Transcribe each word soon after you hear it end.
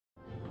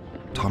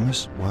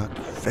Thomas worked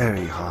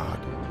very hard.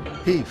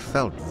 He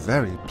felt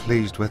very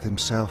pleased with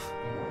himself.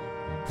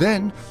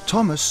 Then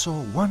Thomas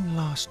saw one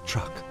last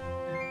truck.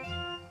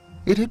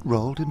 It had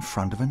rolled in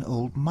front of an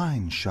old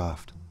mine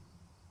shaft.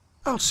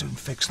 "I'll soon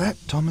fix that,"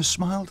 Thomas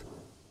smiled.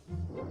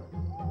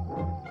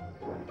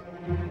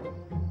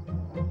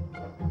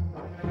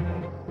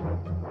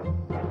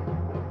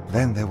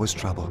 Then there was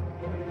trouble.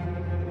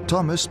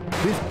 Thomas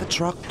biffed the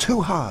truck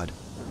too hard.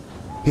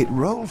 It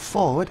rolled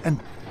forward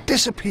and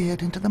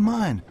disappeared into the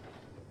mine.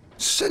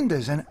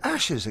 "Cinders and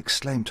ashes!"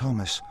 exclaimed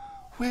Thomas.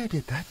 "Where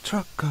did that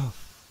truck go?"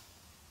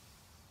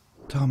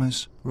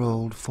 Thomas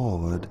rolled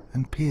forward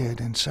and peered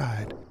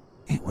inside.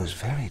 It was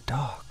very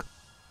dark.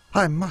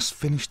 "I must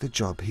finish the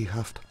job," he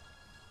huffed.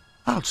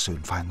 "I'll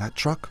soon find that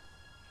truck."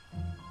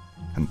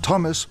 And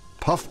Thomas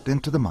puffed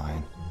into the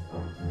mine.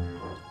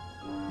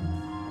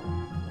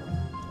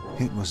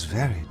 It was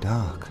very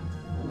dark.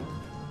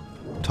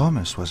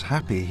 Thomas was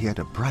happy he had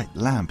a bright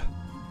lamp.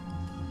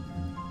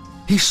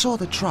 He saw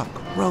the truck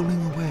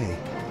rolling away.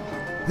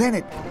 Then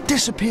it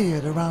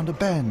disappeared around a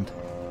bend.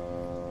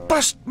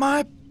 "Bust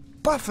my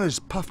buffers,"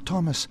 puffed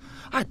Thomas.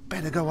 "I'd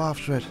better go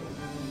after it."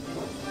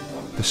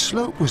 The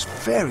slope was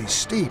very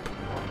steep.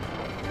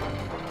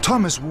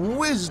 Thomas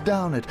whizzed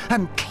down it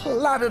and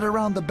clattered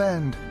around the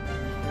bend.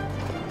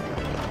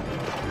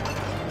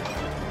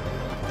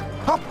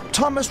 Up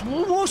Thomas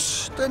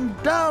whooshed and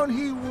down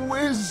he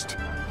whizzed.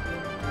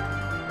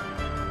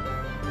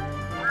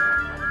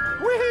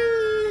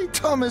 "Whee!"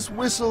 Thomas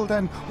whistled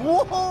and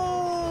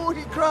 "Whoa!"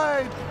 he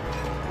cried.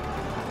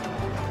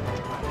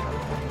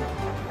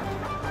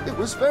 It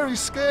was very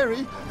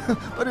scary,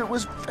 but it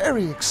was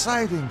very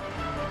exciting.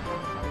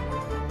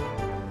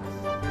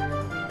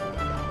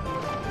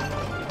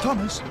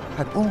 Thomas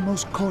had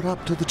almost caught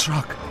up to the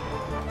truck.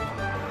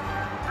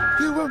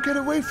 "You won't get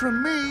away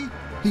from me,"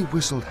 he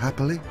whistled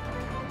happily.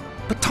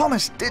 But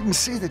Thomas didn't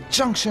see the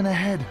junction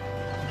ahead.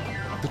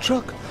 The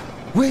truck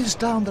whizzed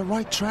down the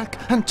right track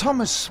and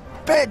Thomas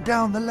sped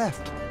down the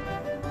left.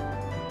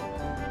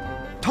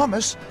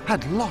 Thomas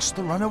had lost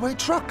the runaway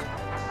truck.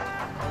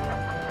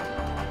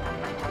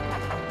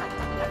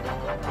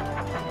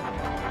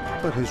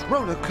 But his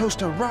roller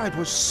coaster ride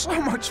was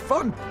so much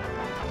fun.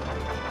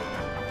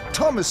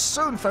 Thomas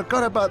soon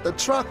forgot about the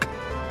truck.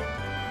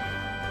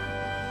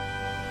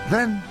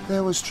 Then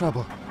there was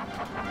trouble.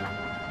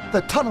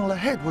 The tunnel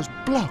ahead was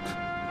blocked.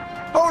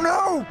 "Oh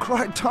no!"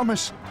 cried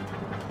Thomas.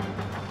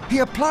 He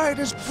applied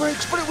his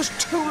brakes, but it was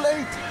too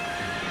late.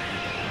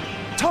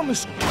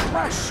 Thomas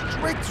crashed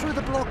straight through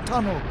the blocked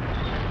tunnel.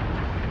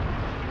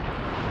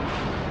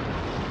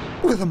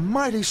 With a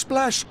mighty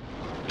splash,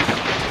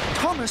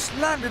 Thomas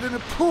landed in a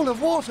pool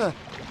of water.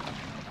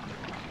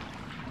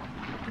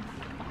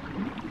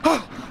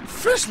 "Oh,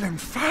 frizzling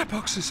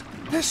fireboxes!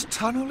 This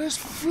tunnel is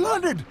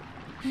flooded!"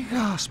 he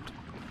gasped.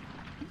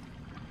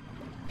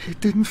 It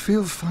didn't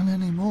feel fun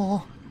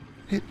anymore.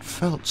 It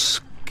felt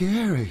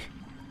scary.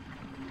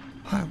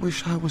 "I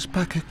wish I was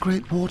back at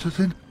Great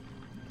Waterton,"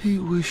 he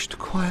wished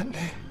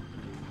quietly.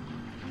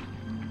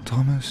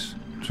 Thomas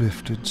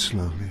drifted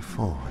slowly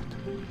forward.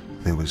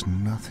 There was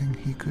nothing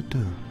he could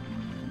do.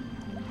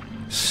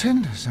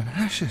 "Cinders and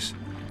ashes!"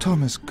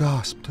 Thomas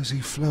gasped as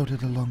he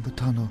floated along the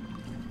tunnel.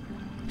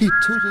 He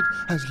tooted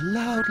as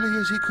loudly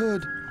as he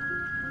could.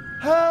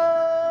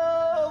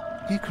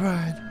 "Help!" he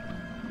cried.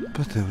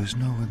 But there was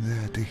no one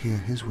there to hear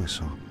his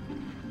whistle.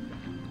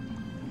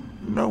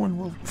 "No one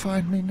will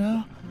find me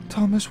now,"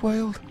 Thomas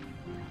wailed.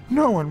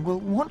 "No one will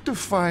want to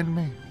find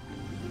me."